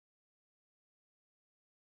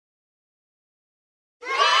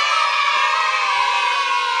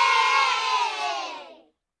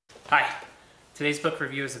Hi, today's book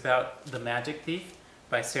review is about The Magic Thief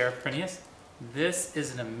by Sarah Prineas. This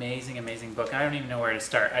is an amazing, amazing book. I don't even know where to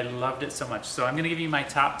start. I loved it so much. So I'm going to give you my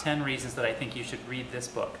top 10 reasons that I think you should read this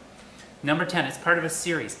book. Number 10, it's part of a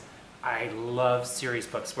series. I love series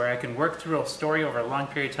books where I can work through a story over a long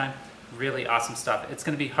period of time. Really awesome stuff. It's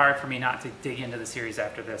going to be hard for me not to dig into the series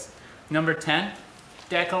after this. Number 10,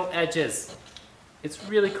 decal edges. It's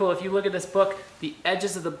really cool. If you look at this book, the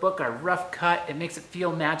edges of the book are rough cut. It makes it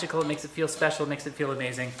feel magical. It makes it feel special. It makes it feel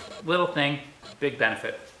amazing. Little thing, big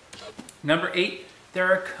benefit. Number 8,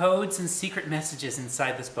 there are codes and secret messages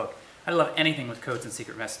inside this book. I love anything with codes and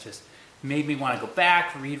secret messages. It made me want to go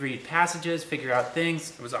back, reread passages, figure out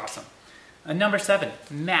things. It was awesome. Number 7,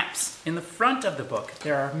 maps. In the front of the book,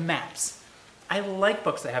 there are maps. I like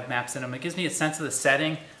books that have maps in them. It gives me a sense of the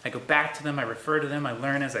setting. I go back to them, I refer to them, I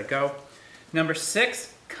learn as I go. Number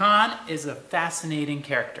 6, Khan is a fascinating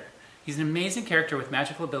character. He's an amazing character with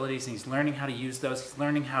magical abilities, and he's learning how to use those. He's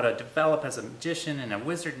learning how to develop as a magician and a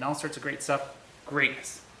wizard and all sorts of great stuff.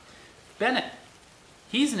 Greatness. Bennett,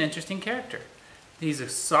 he's an interesting character. He's a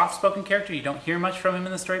soft-spoken character. You don't hear much from him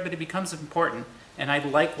in the story, but he becomes important, and I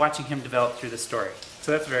like watching him develop through the story.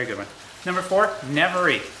 So that's a very good one. Number 4,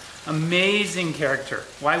 Nevery. Amazing character.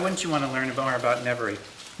 Why wouldn't you want to learn more about Nevery?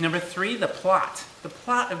 Number 3, the plot. The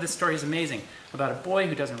plot of this story is amazing. About a boy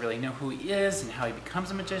who doesn't really know who he is and how he becomes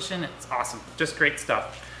a magician. It's awesome. Just great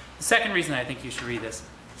stuff. The second reason I think you should read this,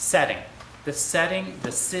 setting. The setting,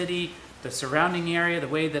 the city, the surrounding area, the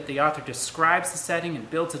way that the author describes the setting and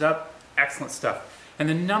builds it up, excellent stuff. And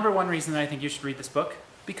the number 1 reason that I think you should read this book,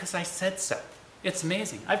 because I said so. It's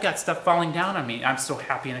amazing. I've got stuff falling down on me. I'm so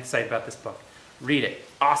happy and excited about this book. Read it.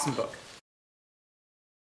 Awesome book.